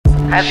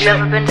Have you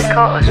ever been to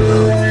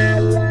Cartersville?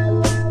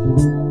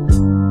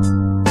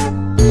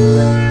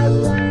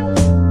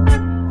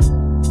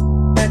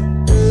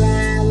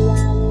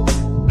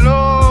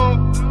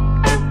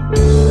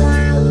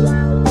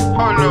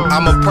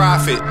 I'm a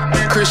prophet,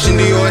 Christian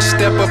Dior,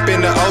 step up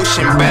in the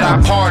ocean, bet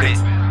I parted.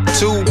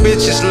 2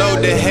 bitches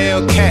load the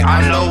Hellcat,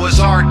 I know it's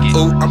Arky.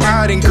 Ooh, I'm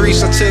out in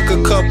Greece, I took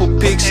a couple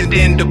pics and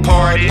then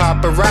departed.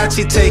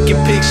 Paparazzi taking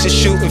pictures,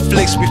 shooting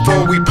flicks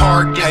before we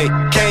park. Hey,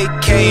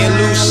 KK and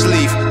loose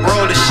leaf,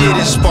 roll the shit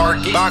and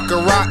spark it.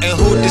 Baccarat and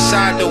who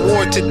decide the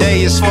war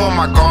today is for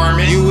my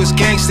garment. You was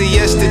gangster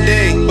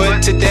yesterday,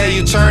 but today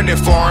you turned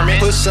informant.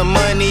 Put some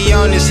money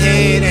on his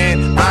head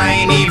and I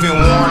ain't even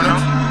warn him.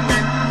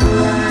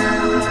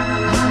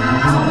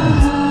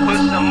 Put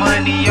some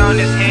money on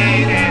his head.